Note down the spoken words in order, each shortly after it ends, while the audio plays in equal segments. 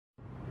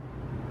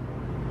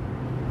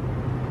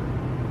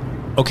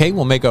Okay,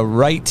 we'll make a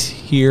right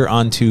here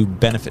onto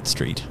Benefit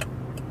Street.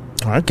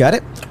 All right, got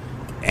it.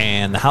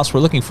 And the house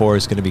we're looking for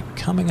is going to be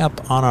coming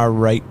up on our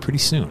right pretty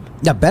soon.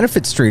 Yeah,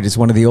 Benefit Street is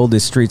one of the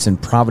oldest streets in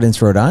Providence,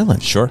 Rhode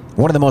Island. Sure.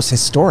 One of the most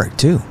historic,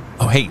 too.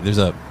 Oh, hey, there's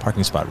a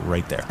parking spot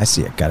right there. I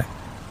see it. Got it.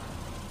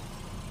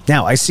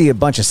 Now, I see a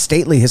bunch of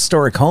stately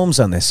historic homes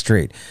on this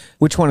street.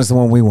 Which one is the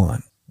one we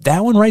want?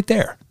 That one right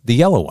there, the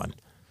yellow one.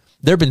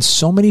 There have been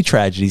so many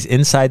tragedies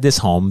inside this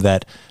home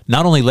that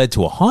not only led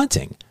to a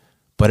haunting,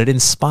 but it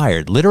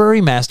inspired literary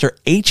master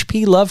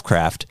H.P.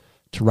 Lovecraft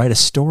to write a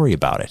story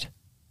about it.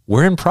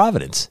 We're in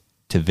Providence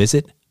to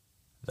visit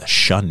the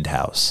Shunned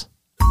House.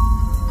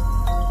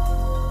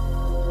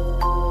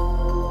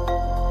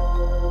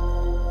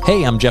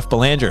 Hey, I'm Jeff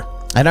Belanger.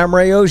 And I'm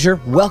Ray Auger.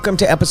 Welcome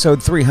to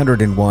episode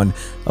 301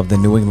 of the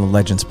New England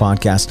Legends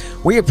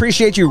podcast. We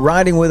appreciate you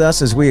riding with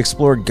us as we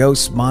explore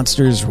ghosts,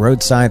 monsters,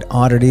 roadside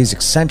oddities,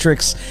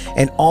 eccentrics,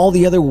 and all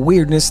the other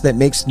weirdness that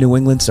makes New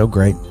England so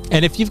great.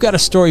 And if you've got a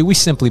story we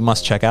simply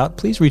must check out,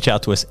 please reach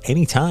out to us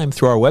anytime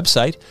through our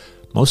website.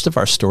 Most of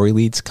our story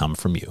leads come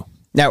from you.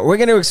 Now, we're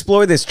going to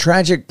explore this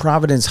tragic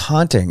Providence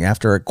haunting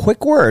after a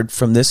quick word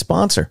from this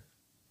sponsor.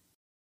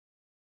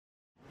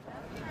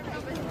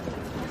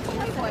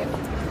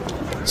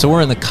 So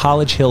we're in the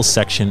College Hill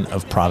section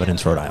of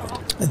Providence, Rhode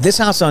Island. This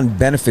house on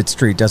Benefit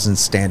Street doesn't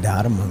stand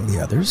out among the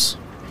others.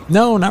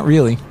 No, not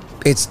really.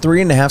 It's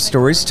 3.5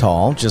 stories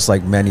tall, just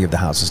like many of the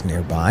houses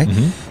nearby.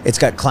 It's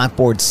got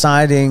clapboard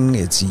siding.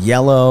 It's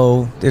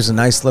yellow. There's a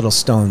nice little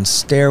stone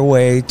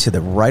stairway to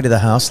the right of the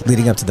house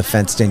leading up to the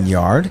fenced-in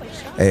yard.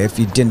 If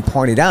you didn't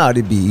point it out,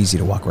 it'd be easy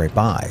to walk right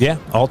by. Yeah,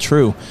 all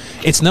true.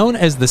 It's known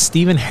as the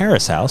Stephen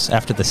Harris House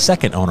after the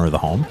second owner of the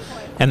home.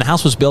 And the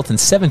house was built in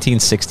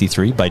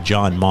 1763 by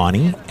John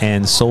Money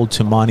and sold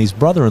to Money's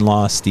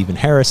brother-in-law, Stephen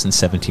Harris, in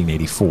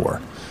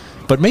 1784.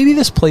 But maybe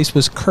this place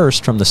was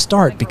cursed from the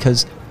start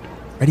because,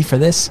 ready for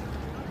this?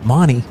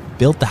 Money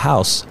built the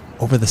house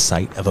over the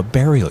site of a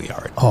burial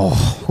yard. Oh,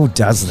 who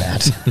does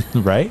that?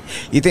 Right?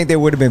 You think there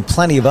would have been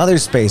plenty of other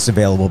space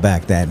available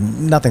back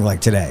then. Nothing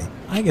like today.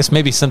 I guess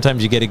maybe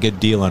sometimes you get a good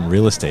deal on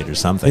real estate or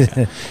something.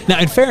 Now,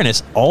 in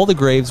fairness, all the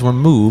graves were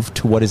moved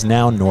to what is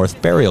now North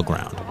Burial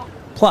Ground.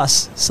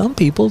 Plus, some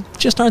people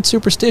just aren't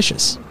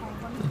superstitious.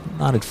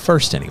 Not at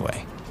first,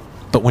 anyway.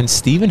 But when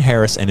Stephen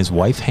Harris and his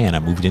wife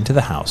Hannah moved into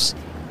the house,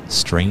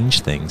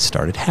 strange things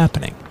started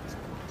happening.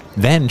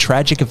 Then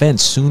tragic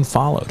events soon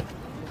followed.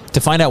 To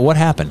find out what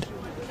happened,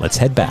 let's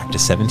head back to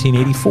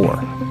 1784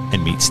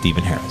 and meet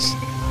Stephen Harris.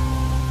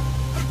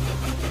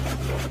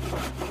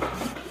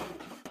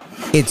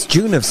 It's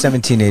June of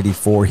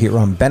 1784 here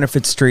on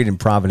Benefit Street in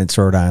Providence,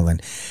 Rhode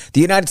Island.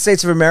 The United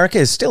States of America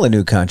is still a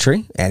new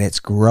country, and it's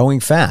growing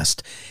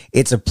fast.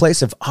 It's a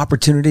place of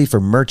opportunity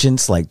for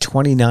merchants like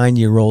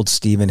 29-year-old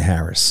Stephen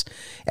Harris.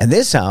 And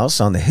this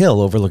house on the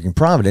hill overlooking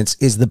Providence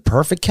is the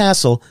perfect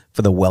castle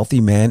for the wealthy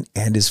man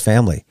and his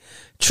family.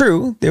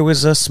 True, there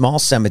was a small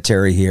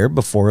cemetery here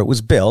before it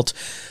was built,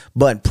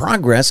 but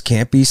progress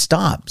can't be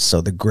stopped, so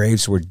the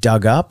graves were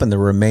dug up and the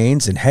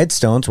remains and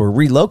headstones were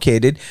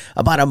relocated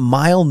about a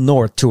mile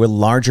north to a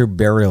larger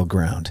burial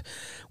ground.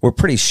 We're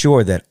pretty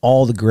sure that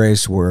all the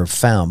graves were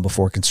found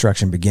before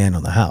construction began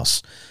on the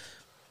house.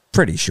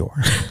 Pretty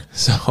sure.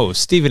 So,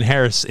 Stephen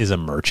Harris is a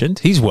merchant.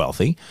 He's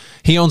wealthy.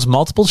 He owns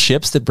multiple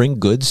ships that bring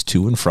goods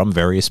to and from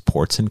various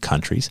ports and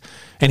countries.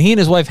 And he and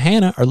his wife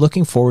Hannah are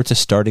looking forward to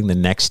starting the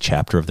next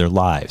chapter of their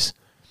lives.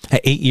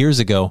 8 years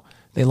ago,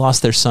 they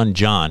lost their son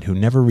John, who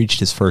never reached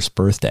his first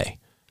birthday.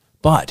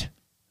 But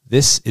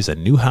this is a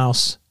new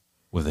house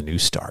with a new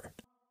start.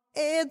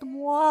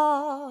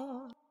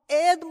 Edouard.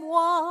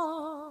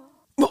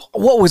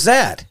 What was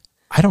that?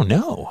 I don't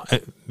know.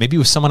 Maybe it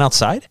was someone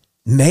outside?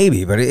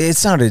 Maybe, but it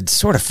sounded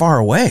sort of far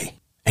away.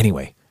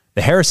 Anyway,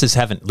 the Harrises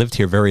haven't lived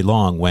here very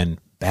long when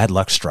bad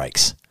luck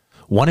strikes.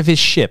 One of his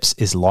ships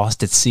is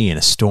lost at sea in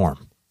a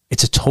storm.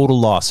 It's a total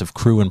loss of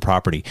crew and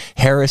property.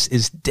 Harris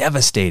is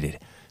devastated,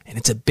 and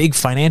it's a big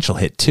financial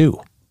hit,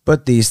 too.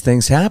 But these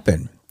things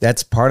happen.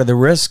 That's part of the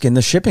risk in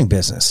the shipping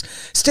business.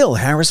 Still,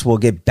 Harris will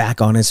get back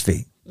on his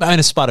feet. In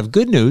a spot of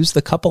good news,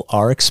 the couple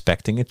are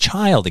expecting a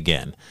child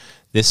again.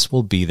 This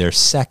will be their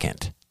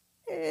second.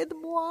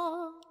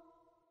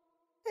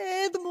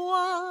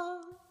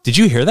 Did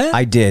you hear that?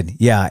 I did.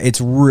 Yeah, it's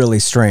really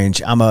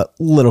strange. I'm a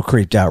little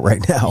creeped out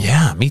right now.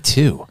 Yeah, me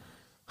too.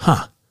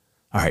 Huh.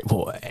 All right,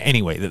 well,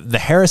 anyway, the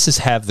Harrises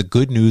have the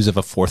good news of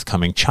a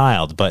forthcoming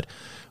child, but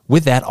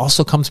with that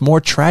also comes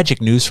more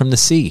tragic news from the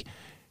sea.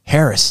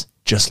 Harris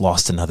just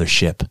lost another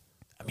ship.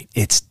 I mean,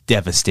 it's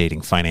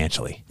devastating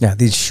financially. Yeah,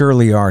 these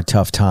surely are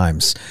tough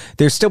times.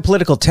 There's still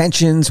political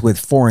tensions with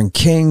foreign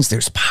kings,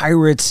 there's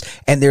pirates,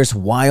 and there's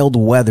wild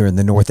weather in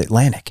the North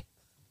Atlantic.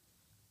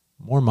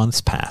 More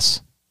months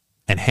pass,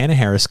 and Hannah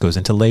Harris goes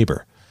into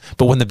labor.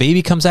 But when the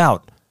baby comes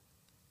out,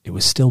 it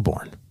was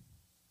stillborn.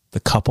 The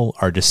couple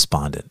are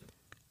despondent.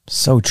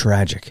 So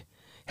tragic.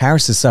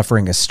 Harris is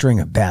suffering a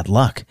string of bad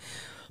luck.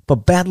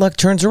 But bad luck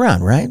turns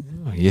around, right?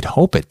 You'd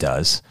hope it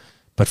does.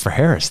 But for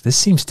Harris, this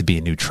seems to be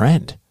a new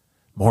trend.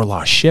 More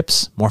lost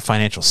ships, more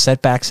financial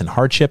setbacks and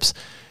hardships,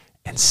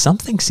 And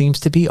something seems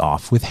to be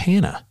off with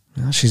Hannah.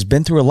 Well, she's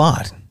been through a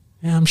lot.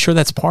 Yeah, I'm sure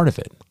that's part of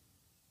it.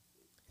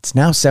 It's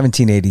now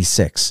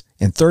 1786,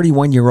 and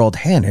 31-year-old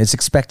Hannah is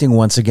expecting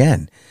once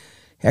again.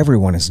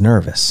 Everyone is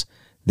nervous.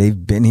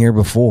 They've been here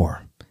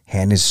before.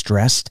 Hannah's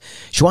stressed.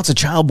 She wants a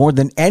child more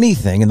than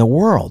anything in the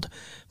world,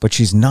 but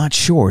she's not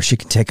sure she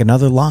can take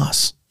another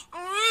loss.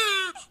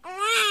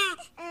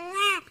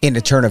 In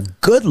a turn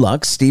of good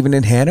luck, Stephen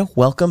and Hannah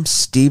welcome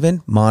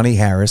Stephen Monty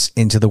Harris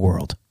into the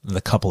world.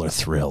 The couple are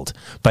thrilled,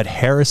 but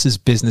Harris's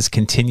business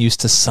continues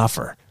to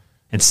suffer,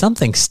 and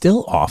something's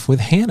still off with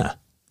Hannah.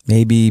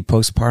 Maybe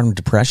postpartum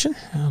depression?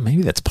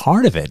 Maybe that's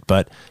part of it,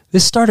 but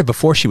this started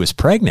before she was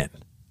pregnant,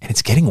 and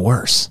it's getting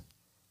worse.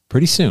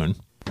 Pretty soon,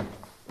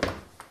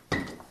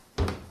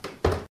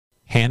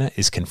 Hannah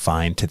is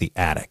confined to the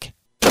attic.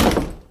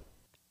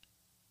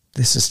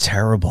 This is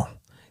terrible.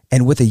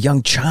 And with a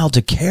young child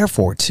to care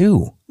for,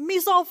 too.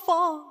 Mes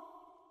enfants.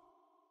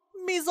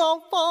 Mes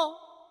enfants.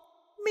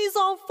 Mes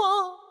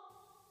enfants.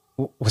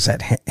 Was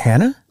that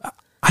Hannah?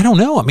 I don't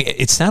know. I mean,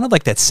 it sounded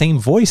like that same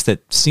voice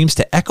that seems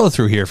to echo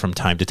through here from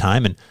time to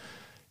time, and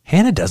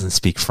Hannah doesn't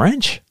speak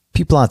French.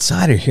 People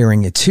outside are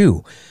hearing it,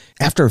 too.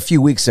 After a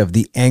few weeks of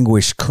the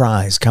anguished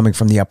cries coming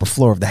from the upper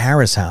floor of the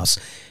Harris house,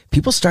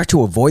 people start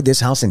to avoid this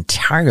house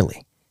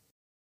entirely.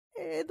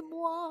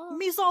 Aide-moi.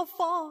 Mes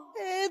enfants.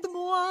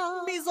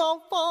 Aide-moi. Mes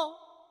enfants.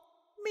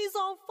 Mes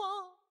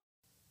enfants.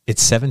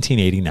 It's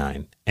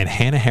 1789, and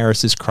Hannah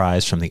Harris's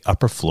cries from the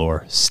upper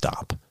floor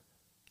stop.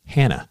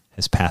 Hannah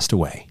has passed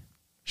away.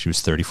 She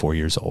was 34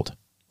 years old.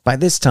 By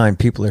this time,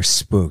 people are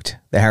spooked.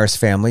 The Harris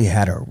family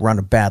had a run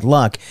of bad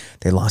luck.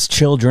 They lost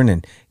children,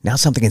 and now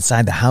something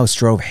inside the house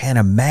drove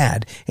Hannah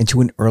mad into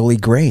an early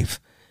grave.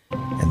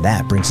 And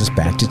that brings us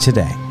back to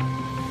today.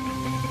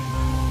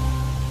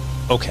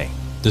 Okay,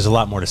 there's a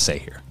lot more to say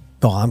here.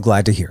 Oh, I'm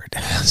glad to hear it.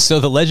 So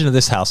the legend of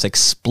this house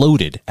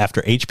exploded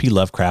after H.P.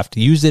 Lovecraft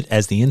used it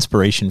as the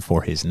inspiration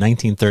for his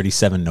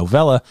 1937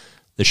 novella,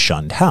 The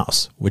Shunned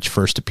House, which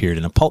first appeared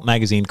in a pulp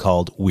magazine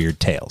called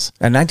Weird Tales.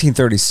 And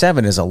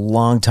 1937 is a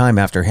long time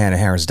after Hannah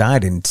Harris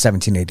died in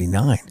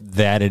 1789.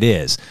 That it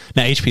is.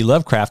 Now, H.P.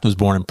 Lovecraft was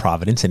born in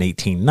Providence in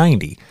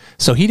 1890,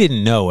 so he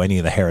didn't know any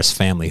of the Harris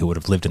family who would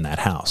have lived in that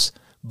house.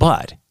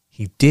 But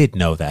he did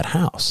know that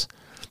house.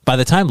 By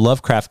the time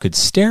Lovecraft could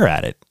stare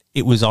at it,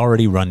 it was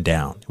already run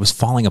down. It was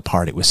falling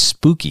apart. It was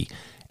spooky.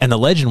 And the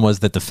legend was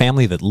that the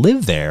family that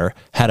lived there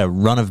had a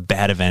run of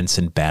bad events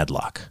and bad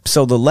luck.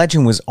 So the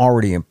legend was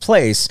already in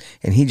place,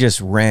 and he just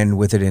ran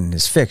with it in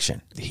his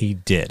fiction. He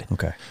did.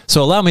 Okay.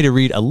 So allow me to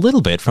read a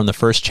little bit from the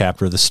first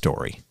chapter of the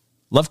story.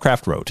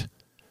 Lovecraft wrote,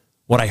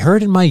 "What I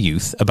heard in my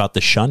youth about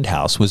the Shunned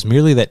House was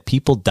merely that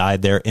people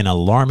died there in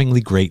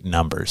alarmingly great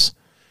numbers.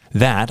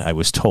 That, I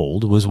was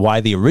told, was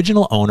why the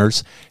original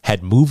owners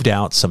had moved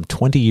out some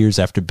 20 years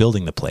after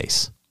building the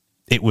place.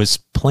 It was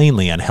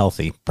plainly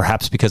unhealthy,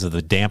 perhaps because of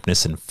the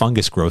dampness and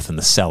fungus growth in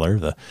the cellar,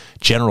 the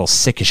general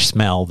sickish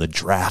smell, the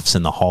drafts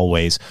in the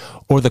hallways,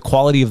 or the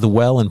quality of the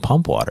well and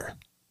pump water.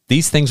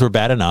 These things were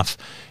bad enough,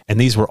 and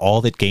these were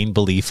all that gained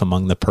belief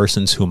among the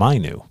persons whom I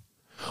knew.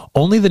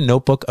 Only the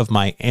notebook of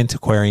my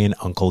antiquarian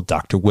uncle,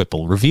 Dr.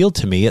 Whipple, revealed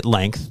to me at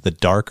length the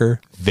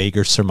darker,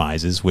 vaguer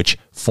surmises which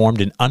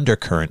formed an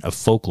undercurrent of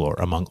folklore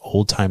among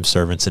old-time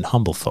servants and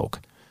humble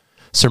folk.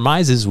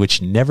 Surmises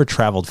which never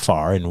traveled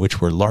far and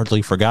which were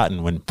largely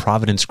forgotten when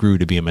Providence grew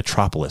to be a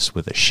metropolis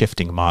with a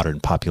shifting modern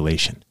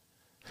population.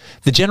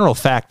 The general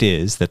fact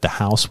is that the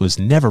house was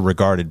never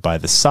regarded by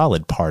the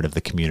solid part of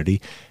the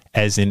community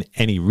as in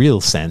any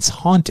real sense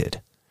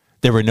haunted.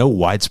 There were no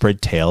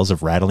widespread tales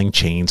of rattling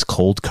chains,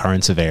 cold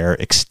currents of air,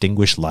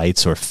 extinguished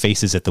lights, or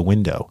faces at the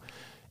window.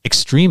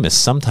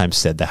 Extremists sometimes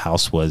said the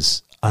house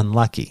was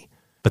unlucky,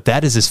 but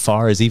that is as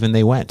far as even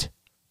they went.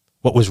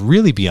 What was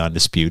really beyond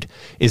dispute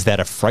is that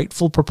a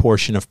frightful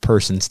proportion of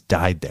persons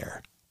died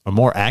there, or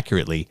more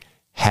accurately,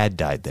 had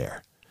died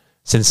there,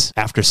 since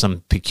after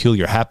some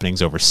peculiar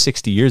happenings over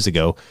 60 years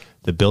ago,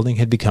 the building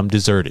had become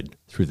deserted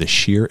through the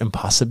sheer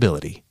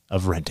impossibility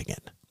of renting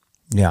it."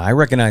 Yeah, I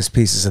recognize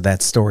pieces of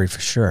that story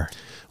for sure.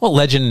 Well,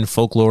 legend and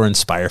folklore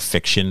inspire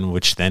fiction,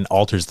 which then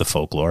alters the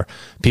folklore.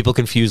 People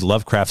confuse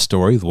Lovecraft's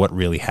story with what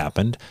really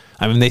happened.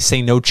 I mean, they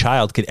say no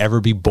child could ever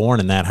be born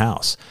in that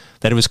house,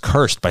 that it was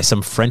cursed by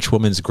some French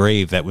woman's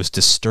grave that was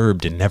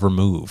disturbed and never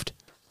moved.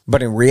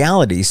 But in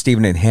reality,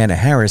 Stephen and Hannah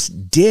Harris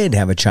did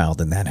have a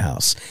child in that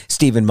house.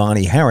 Stephen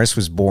Monty Harris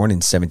was born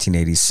in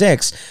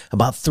 1786,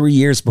 about 3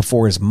 years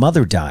before his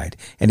mother died,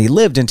 and he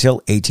lived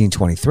until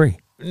 1823.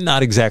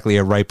 Not exactly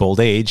a ripe old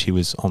age. He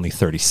was only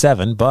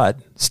 37, but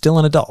still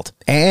an adult.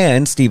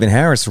 And Stephen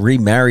Harris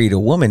remarried a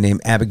woman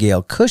named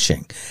Abigail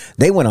Cushing.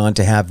 They went on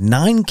to have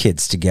 9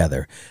 kids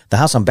together. The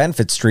house on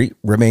Benefit Street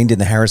remained in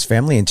the Harris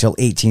family until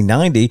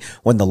 1890,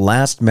 when the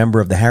last member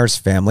of the Harris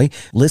family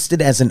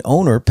listed as an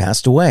owner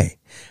passed away.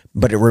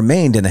 But it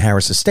remained in the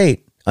Harris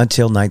estate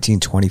until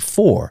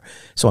 1924.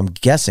 So I'm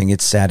guessing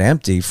it sat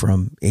empty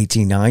from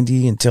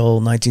 1890 until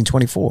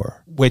 1924.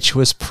 Which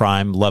was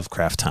prime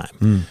Lovecraft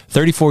time.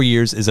 34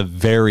 years is a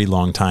very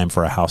long time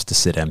for a house to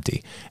sit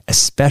empty,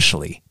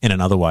 especially in an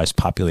otherwise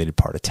populated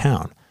part of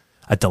town.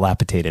 A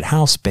dilapidated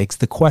house begs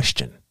the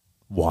question,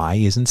 why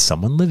isn't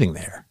someone living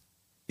there?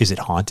 Is it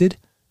haunted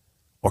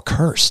or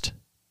cursed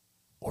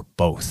or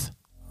both?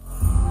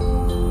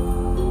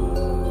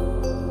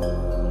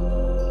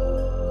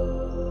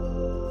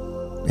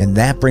 And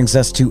that brings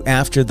us to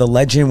After the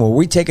Legend, where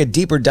we take a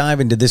deeper dive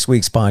into this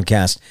week's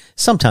podcast,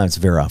 sometimes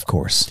veer off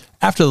course.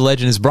 After the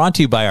Legend is brought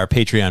to you by our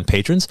Patreon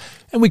patrons,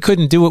 and we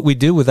couldn't do what we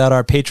do without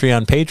our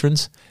Patreon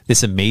patrons.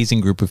 This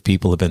amazing group of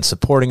people have been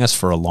supporting us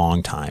for a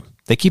long time.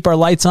 They keep our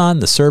lights on,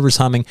 the servers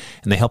humming,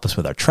 and they help us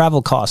with our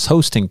travel costs,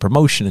 hosting,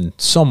 promotion, and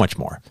so much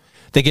more.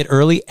 They get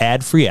early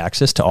ad-free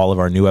access to all of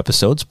our new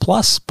episodes,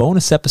 plus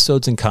bonus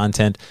episodes and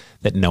content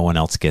that no one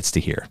else gets to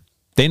hear.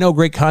 They know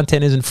great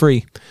content isn't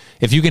free.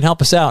 If you can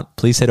help us out,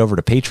 please head over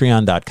to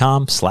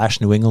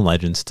patreon.com/New England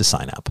Legends to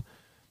sign up.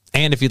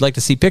 And if you'd like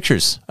to see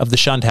pictures of the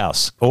Shunned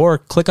House, or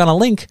click on a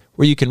link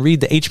where you can read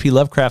the H.P.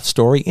 Lovecraft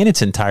story in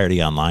its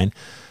entirety online,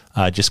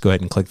 just go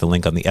ahead and click the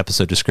link on the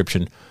episode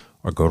description,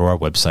 or go to our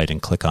website and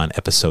click on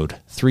episode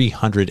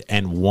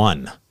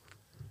 301,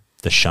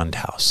 The Shunned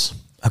House.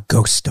 A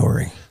ghost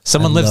story.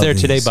 Someone lives there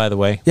today, by the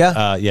way.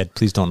 Yeah. Yeah.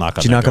 Please don't knock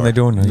on. Did you knock on their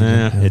door? No,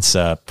 Nah, it's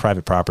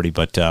private property,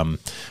 but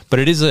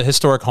it is a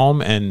historic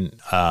home, and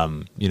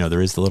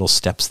there is the little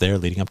steps there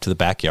leading up to the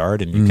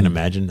backyard, and you can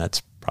imagine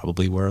that's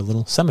probably where a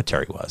little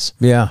cemetery was.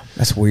 Yeah,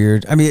 that's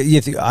weird. I mean,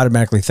 you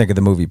automatically think of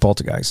the movie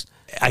Poltergeist.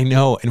 I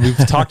know, and we've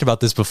talked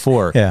about this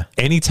before. Yeah.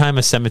 Anytime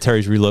a cemetery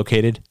is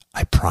relocated,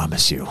 I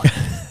promise you.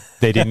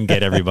 They didn't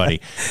get everybody.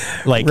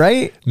 Like,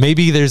 right?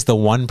 Maybe there's the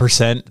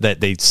 1%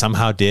 that they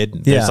somehow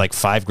did. There's Yeah. like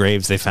 5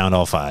 graves. They found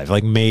all 5.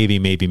 Like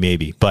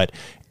maybe. But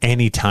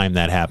anytime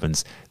that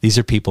happens, these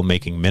are people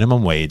making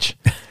minimum wage.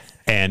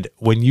 And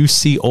when you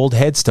see old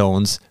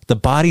headstones, the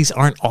bodies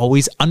aren't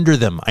always under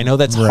them. I know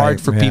that's hard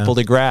for people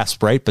to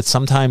grasp, right? But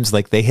sometimes,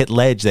 like, they hit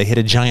ledge, they hit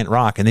a giant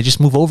rock, and they just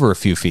move over a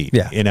few feet,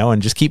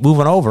 and just keep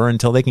moving over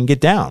until they can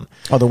get down.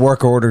 Oh, the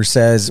work order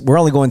says we're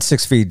only going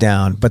 6 feet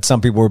down, but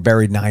some people were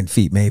buried 9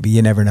 feet, maybe.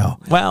 You never know.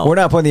 Well, we're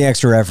not putting the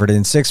extra effort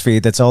in. 6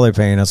 feet, that's all they're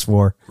paying us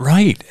for.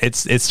 Right.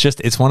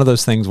 It's one of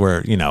those things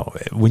where,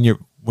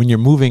 when you're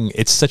moving,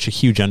 it's such a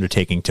huge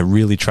undertaking to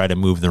really try to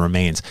move the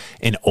remains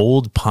in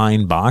old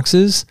pine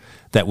boxes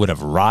that would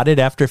have rotted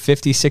after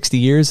 50, 60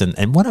 years.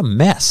 And what a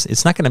mess.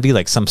 It's not going to be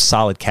like some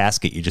solid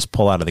casket you just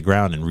pull out of the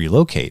ground and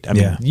relocate. I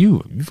mean,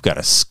 you've got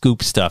to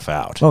scoop stuff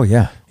out. Oh,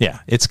 yeah. Yeah.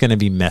 It's going to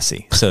be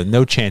messy. So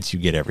no chance you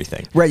get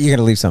everything. Right. You're going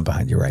to leave something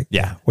behind. You're right.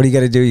 Yeah. What do you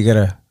got to do? You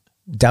got to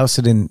douse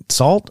it in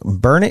salt and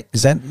burn it?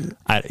 Is that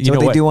what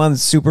they do on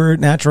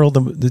Supernatural,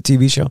 the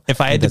TV show?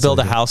 If I had to build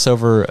a house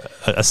over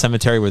a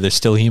cemetery where there's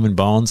still human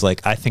bones,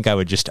 like, I think I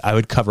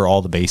would cover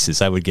all the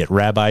bases. I would get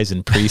rabbis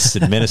and priests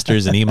and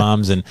ministers and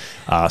imams and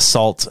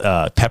salt,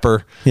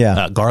 pepper,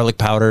 garlic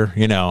powder.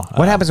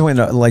 What happens when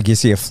you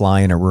see a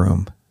fly in a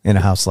room in a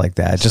house like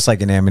that? Just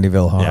like in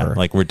Amityville Horror. Yeah,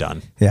 like, we're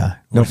done. Yeah.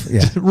 Run.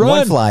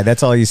 One fly,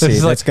 that's all you see.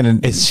 That's going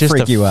to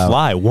freak you out.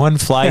 Fly. One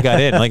fly got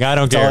in. Like, I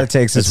don't care. All it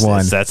takes is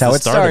one. That's how the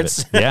it start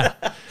starts. Of it. Yeah.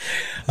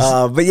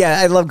 But yeah,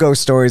 I love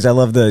ghost stories. I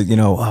love the,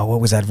 what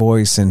was that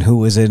voice and who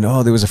was it?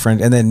 And, there was a friend.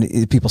 And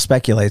then people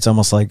speculate. It's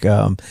almost like,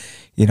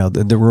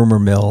 the rumor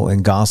mill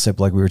and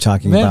gossip, like we were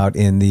talking about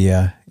in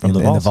the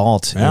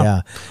vault.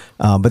 Yeah.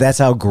 But that's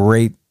how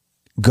great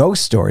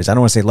ghost stories, I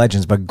don't want to say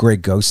legends, but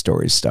great ghost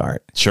stories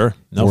start. Sure.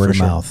 No, word for of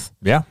sure. mouth.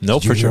 Yeah. No,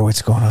 Did you for hear sure.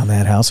 what's going on in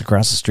that house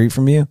across the street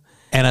from you?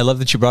 And I love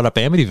that you brought up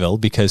Amityville,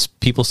 because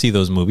people see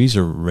those movies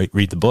or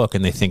read the book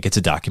and they think it's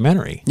a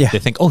documentary. Yeah. They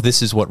think,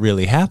 this is what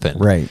really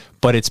happened. Right.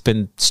 But it's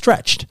been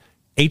stretched.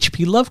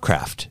 H.P.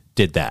 Lovecraft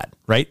did that,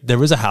 right? There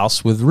was a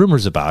house with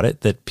rumors about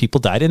it that people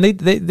died, and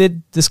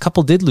this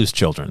couple did lose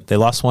children. They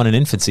lost one in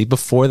infancy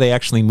before they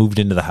actually moved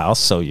into the house,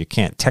 so you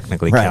can't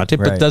technically count it,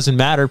 but it doesn't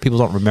matter. People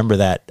don't remember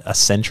that a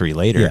century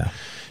later. Yeah.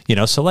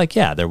 So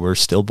there were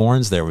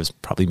stillborns, there was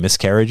probably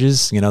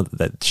miscarriages,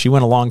 that she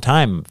went a long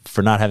time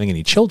for not having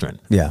any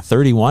children. Yeah.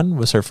 31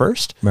 was her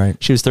first. Right.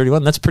 She was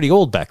 31. That's pretty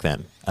old back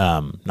then.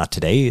 Not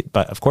today,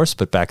 but of course,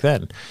 but back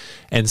then.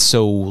 And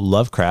so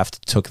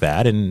Lovecraft took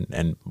that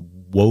and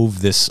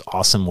wove this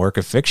awesome work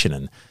of fiction.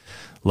 And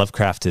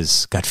Lovecraft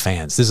has got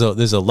fans.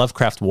 There's a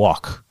Lovecraft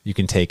walk you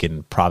can take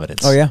in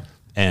Providence. Oh, yeah.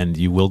 And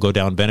you will go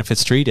down Benefit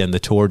Street, and the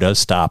tour does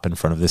stop in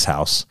front of this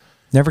house.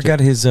 Never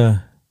got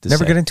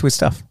into his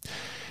stuff.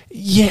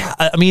 Yeah,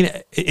 I mean,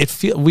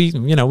 we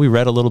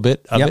read a little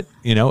bit of it,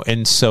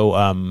 and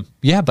so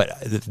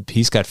but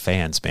he's got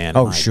fans, man.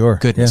 Oh, My sure.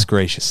 Goodness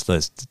gracious,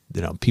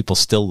 people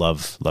still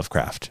love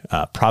Lovecraft.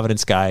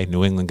 Providence guy,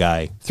 New England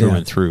guy, through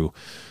and through.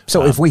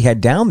 So if we head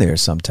down there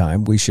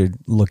sometime, we should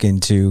look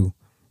into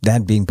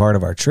that being part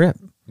of our trip.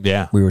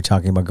 Yeah, we were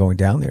talking about going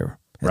down there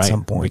at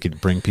some point. We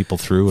could bring people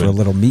through for and a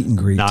little meet and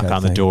greet. Knock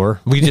on the door.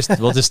 We'll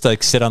just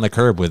like sit on the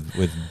curb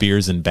with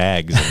beers and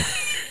bags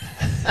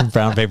and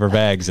brown paper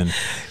bags and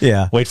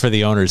wait for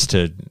the owners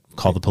to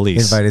call the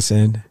police. Invite us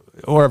in.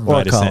 Or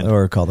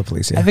call the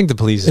police. Yeah. I think the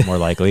police is more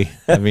likely.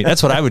 I mean,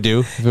 that's what I would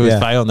do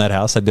if I owned that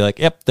house. I'd be like,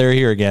 "Yep, they're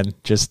here again.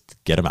 Just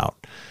get them out."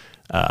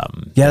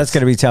 That's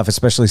going to be tough,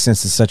 especially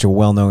since it's such a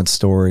well-known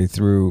story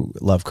through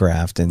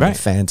Lovecraft and the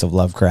fans of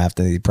Lovecraft.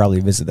 They probably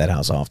visit that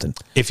house often.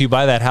 If you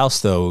buy that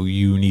house, though,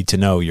 you need to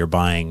know you're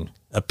buying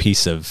a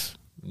piece of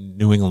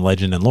New England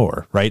legend and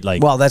lore, right?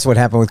 Like, well, that's what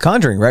happened with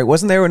Conjuring, right?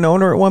 Wasn't there an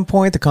owner at one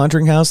point, the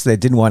Conjuring house, that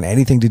didn't want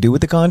anything to do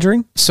with the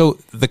Conjuring? So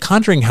the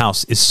Conjuring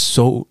house is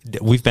so,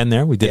 we've been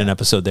there. We did an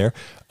episode there.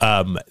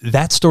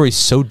 That story is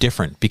so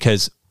different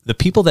because the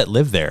people that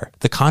live there,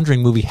 the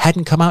Conjuring movie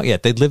hadn't come out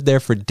yet. They'd lived there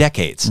for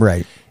decades.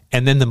 Right.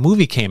 And then the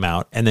movie came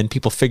out, and then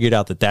people figured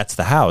out that that's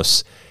the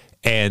house.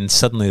 And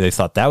suddenly they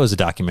thought that was a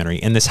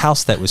documentary. And this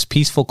house that was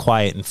peaceful,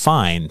 quiet, and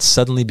fine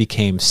suddenly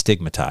became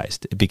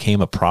stigmatized. It became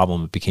a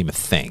problem. It became a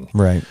thing.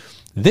 Right.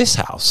 This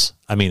house,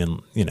 I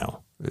mean, you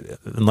know,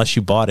 unless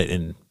you bought it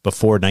in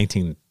before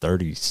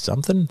 1930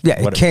 something.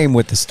 Yeah, it came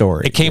with the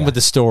story. It came with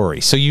the story.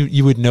 So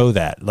you would know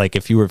that. Like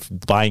if you were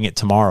buying it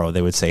tomorrow,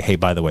 they would say, hey,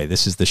 by the way,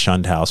 this is the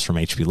Shunned House from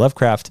H.P.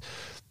 Lovecraft.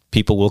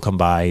 People will come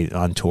by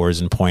on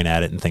tours and point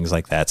at it and things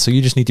like that. So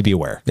you just need to be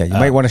aware. Yeah, you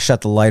might want to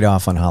shut the light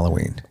off on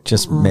Halloween.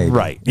 Just maybe.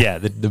 Right. Yeah,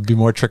 there'll be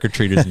more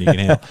trick-or-treaters than you can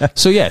handle.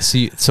 So yeah,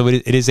 so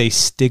it is a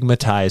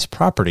stigmatized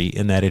property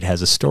in that it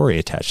has a story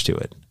attached to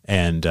it.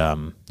 And,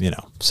 you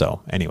know,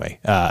 so anyway,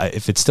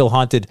 if it's still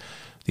haunted,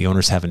 the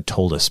owners haven't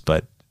told us, but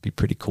it'd be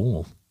pretty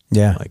cool.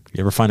 Yeah. Like,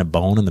 you ever find a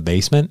bone in the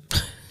basement?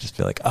 Just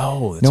be like,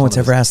 oh. No one's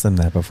ever asked them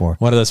that before.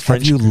 One of those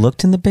French. Have you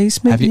looked in the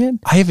basement yet?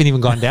 I haven't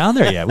even gone down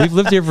there yet. We've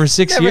lived here for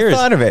 6 years. Never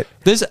thought of it.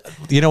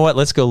 You know what?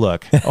 Let's go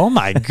look. Oh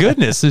my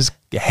goodness. There's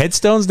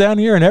headstones down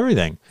here and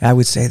everything. I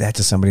would say that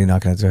to somebody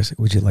knocking on the door.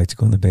 Would you like to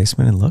go in the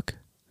basement and look?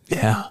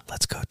 Yeah.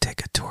 Let's go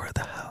take a tour of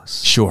the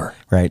house. Sure.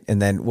 Right.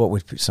 And then what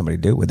would somebody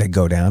do? Would they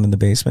go down in the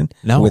basement?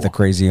 No. With a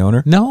crazy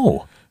owner?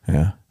 No.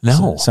 Yeah. No.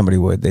 So somebody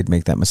would. They'd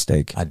make that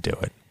mistake. I'd do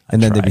it.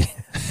 And then they'd be...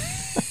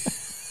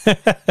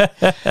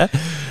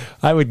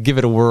 I would give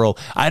it a whirl.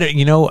 I don't,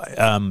 you know,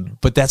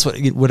 but that's what,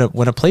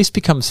 when a place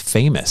becomes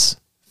famous,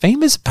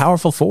 fame is a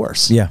powerful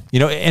force. Yeah. You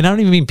know, and I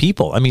don't even mean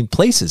people. I mean,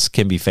 places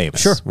can be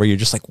famous. Sure. Where you're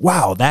just like,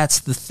 wow,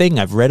 that's the thing.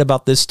 I've read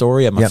about this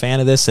story. I'm a fan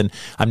of this. And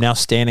I'm now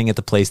standing at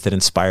the place that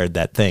inspired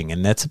that thing.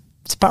 And it's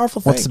a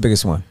powerful thing. What's the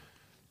biggest one?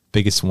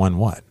 Biggest one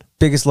what?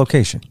 Biggest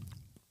location.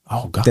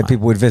 Oh, God. That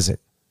people would visit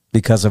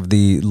because of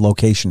the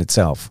location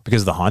itself.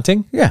 Because of the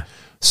haunting? Yeah.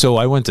 So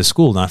I went to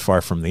school not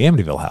far from the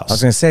Amityville house. I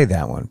was going to say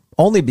that one.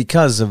 Only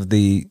because of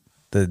the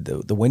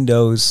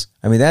windows.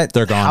 I mean, that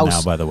they're gone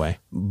house, now, by the way.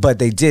 But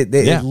they did.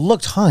 It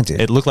looked haunted.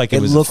 It looked like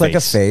it was looked a like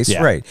a face. face,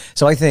 Yeah. right?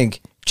 So I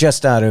think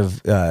just out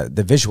of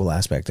the visual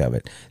aspect of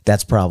it,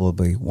 that's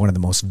probably one of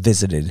the most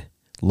visited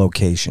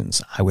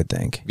locations, I would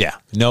think. Yeah.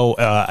 No,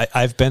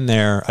 I've been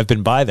there. I've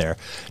been by there.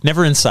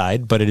 Never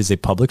inside, but it is a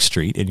public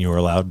street, and you are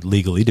allowed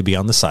legally to be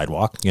on the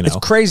sidewalk. You know, it's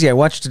crazy. I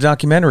watched a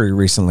documentary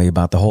recently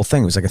about the whole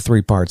thing. It was like a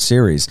 3-part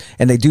series,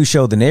 and they do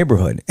show the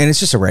neighborhood, and it's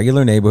just a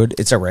regular neighborhood.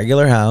 It's a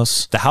regular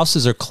house. The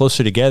houses are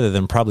closer together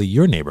than probably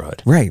your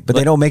neighborhood, right? But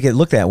they don't make it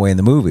look that way in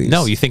the movies.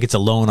 No, you think it's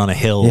alone on a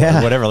hill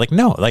or whatever. Like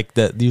no, like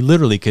you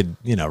literally could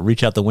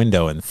reach out the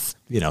window and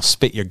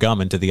spit your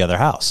gum into the other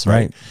house,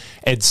 right?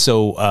 And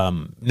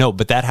so no,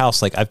 but that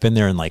house, like I've been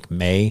there in like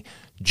May,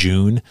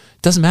 June,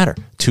 doesn't matter.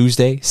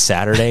 Tuesday,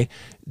 Saturday,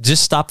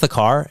 just stop the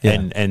car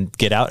and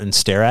get out and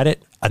stare at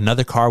it.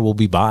 Another car will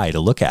be by to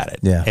look at it.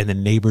 Yeah. And the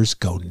neighbors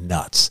go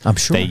nuts. I'm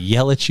sure. They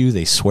yell at you.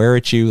 They swear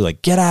at you.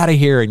 Like, get out of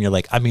here. And you're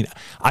like, I mean,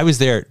 I was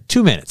there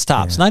 2 minutes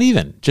tops, not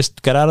even.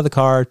 Just got out of the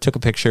car, took a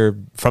picture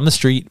from the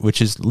street,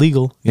 which is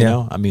legal. You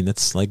know, I mean,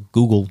 it's like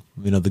Google,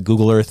 the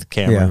Google Earth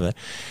camera. Yeah.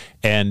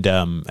 And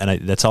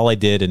that's all I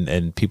did,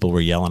 and people were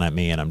yelling at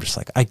me, and I'm just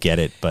like, I get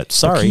it, but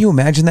sorry. But can you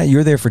imagine that?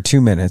 You're there for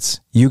 2 minutes,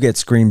 you get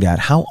screamed at.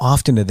 How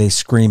often are they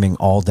screaming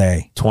all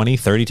day? 20,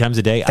 30 times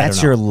a day?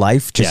 That's your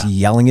life, just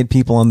yelling at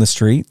people on the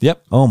street?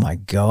 Yep. Oh my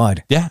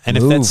God. Yeah, and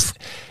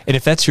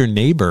if that's your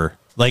neighbor,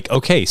 like,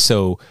 okay,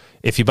 so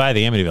if you buy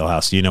the Amityville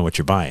house, you know what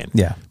you're buying.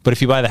 Yeah. But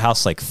if you buy the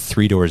house like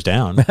 3 doors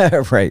down,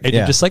 right, and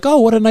you're just like, oh,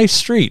 what a nice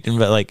street, and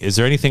like, is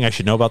there anything I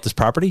should know about this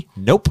property?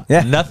 Nope.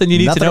 Yeah. Nothing you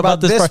need to know about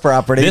this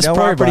property. This Don't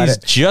worry about property's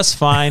it. just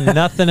fine.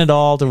 Nothing at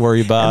all to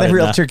worry about. And the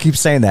realtor keeps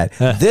saying that.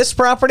 This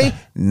property,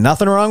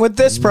 nothing wrong with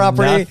this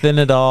property. Nothing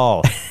at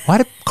all. Why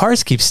do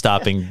cars keep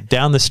stopping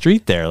down the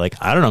street there? Like,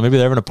 I don't know, maybe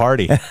they're having a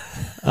party.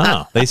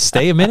 Oh, they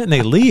stay a minute and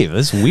they leave.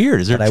 That's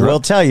weird. Is there? But I will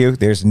tell you,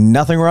 there's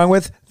nothing wrong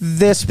with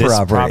this property.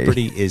 This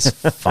property is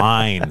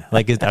fine.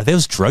 Like, are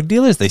those drug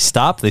dealers? They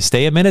stop, they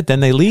stay a minute, then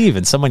they leave,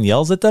 and someone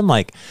yells at them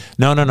like,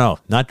 no,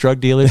 not drug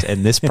dealers,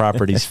 and this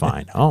property's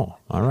fine. Oh,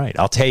 all right,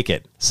 I'll take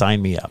it.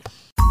 Sign me up.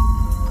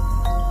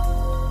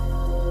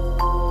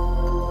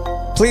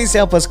 Please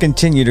help us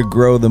continue to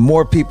grow. The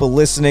more people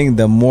listening,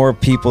 the more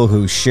people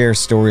who share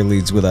story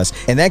leads with us.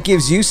 And that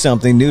gives you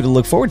something new to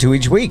look forward to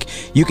each week.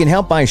 You can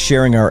help by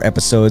sharing our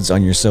episodes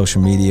on your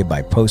social media,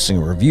 by posting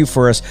a review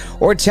for us,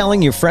 or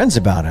telling your friends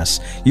about us.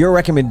 Your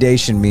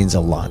recommendation means a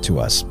lot to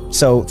us.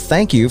 So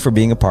thank you for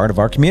being a part of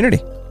our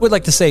community. We'd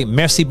like to say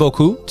merci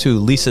beaucoup to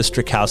Lisa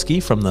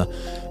Strakowski from the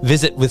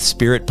Visit with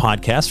Spirit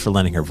podcast for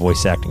lending her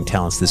voice acting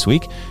talents this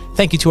week.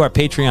 Thank you to our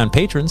Patreon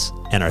patrons,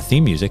 and our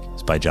theme music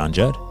is by John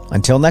Judd.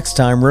 Until next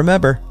time,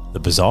 remember, The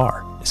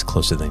bazaar is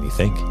closer than you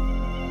think.